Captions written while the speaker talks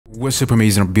What's up,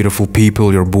 amazing, beautiful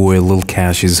people? Your boy Lil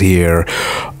Cash is here.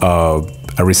 I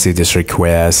received this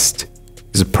request.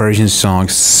 It's a Persian song,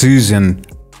 Suzan,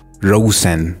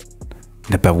 Roshan,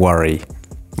 Nabavari.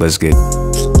 Let's get.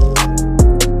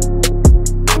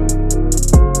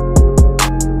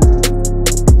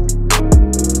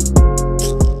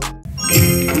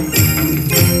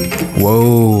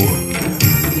 Whoa.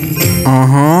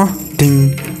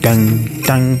 Ding, dang,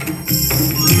 dang.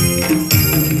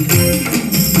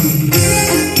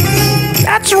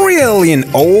 That's really an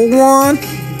old one.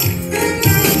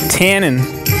 Tannin.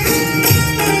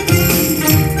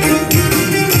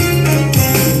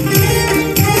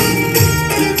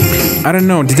 I don't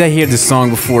know. Did I hear this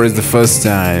song before? It's the first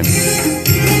time.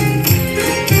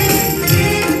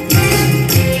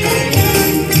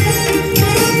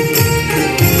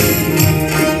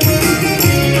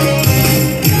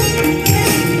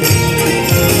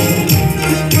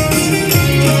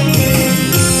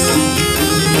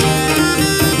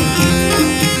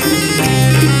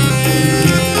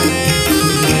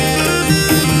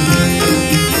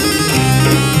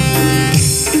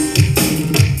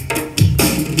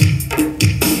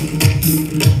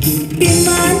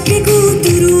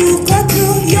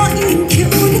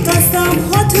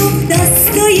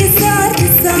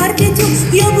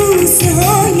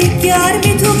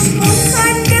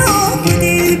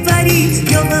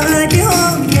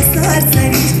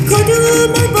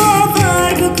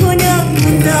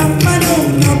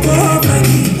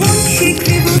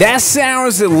 That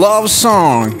sounds a love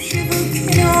song.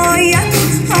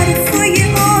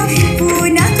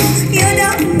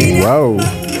 Whoa.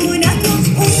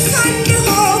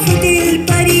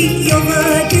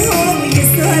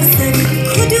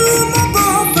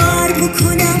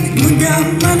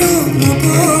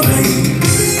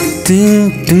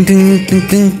 Ding, ding, ding, ding,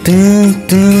 ding, ding,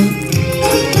 ding.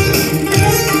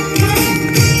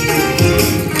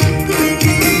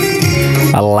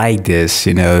 I like this,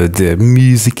 you know, the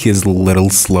music is a little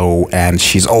slow and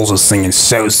she's also singing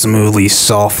so smoothly,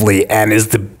 softly, and it's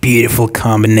the beautiful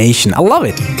combination. I love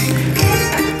it.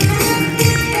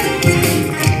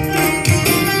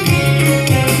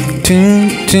 Ding,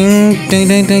 ding, ding,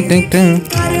 ding, ding, ding, ding.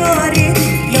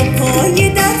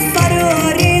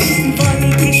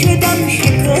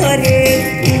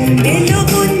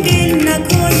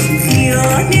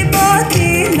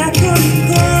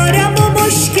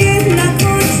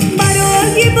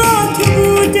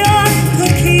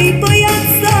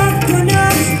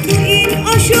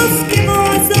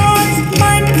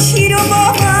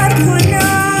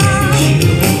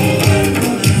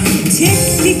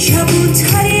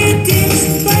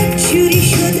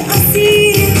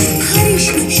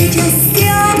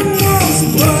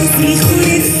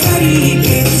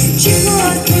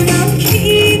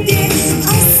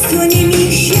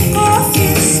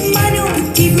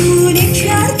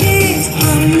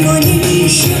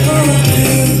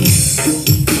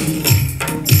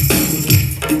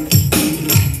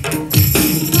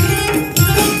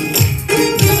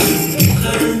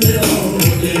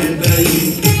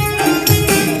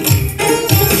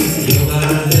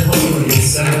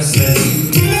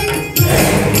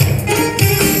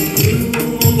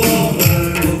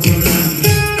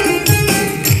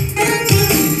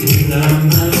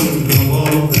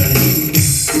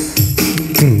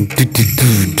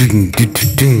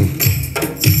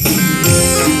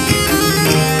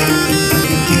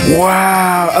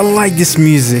 Wow, I like this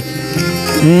music.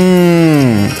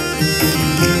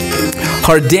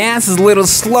 Her dance is a little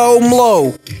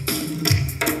slow-mo.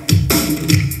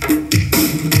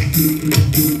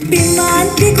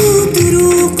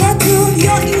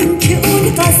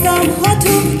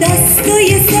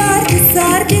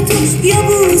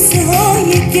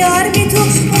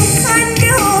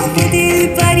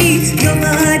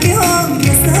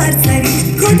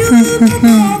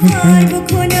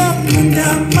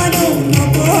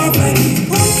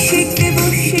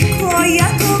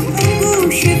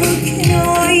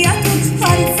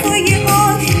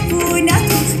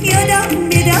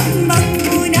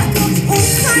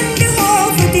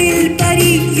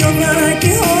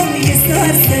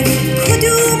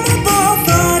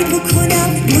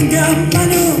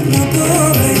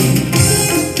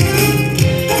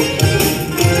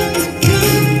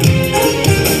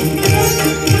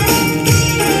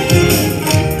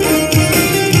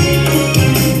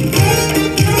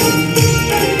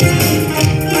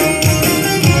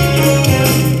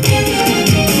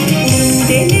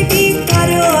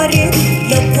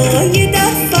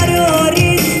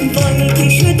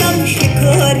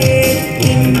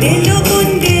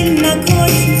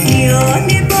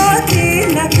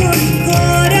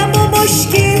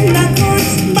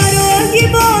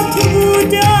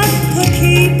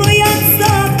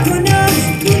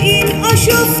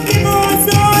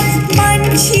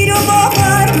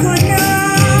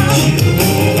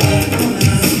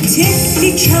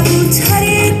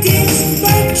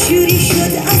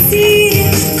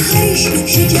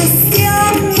 شکسته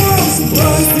اما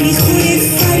باز میخوره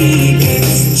فریبه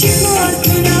چیکار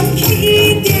کنم که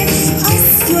ایده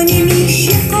از تو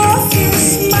نمیشه قافه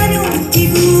منو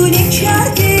دیوونه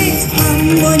کرده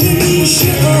اما نمیشه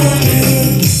آبه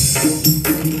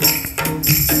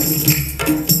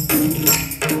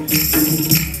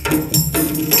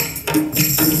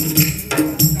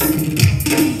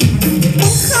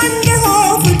خنده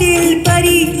ها و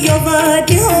دلبری یا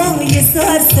وعده های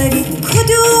سرسری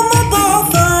کدومو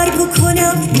باور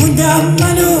بکنم موندم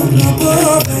منو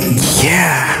ناباوری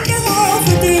خنده ها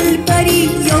و دلبری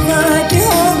یا وعده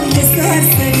های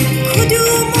سرسری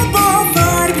کدومو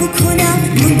باور بکنم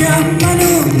موندم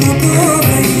منو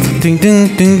ناباوری Ding ding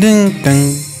ding ding ding.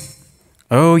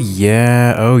 Oh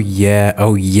yeah, oh yeah,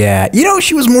 oh yeah. You know,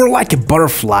 she was more like a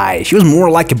butterfly. She was more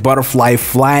like a butterfly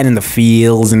flying in the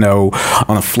fields, you know,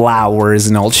 on the flowers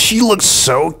and all. She looked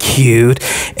so cute.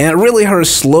 And really her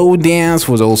slow dance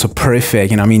was also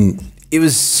perfect. And I mean, it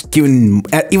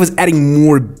was adding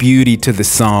more beauty to the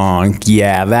song.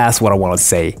 Yeah, that's what I want to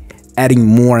say. Adding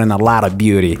more and a lot of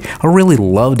beauty. I really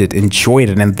loved it, enjoyed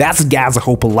it. And that's it, guys. I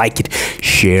hope you like it.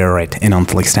 Share it. And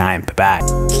until next time,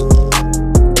 bye-bye.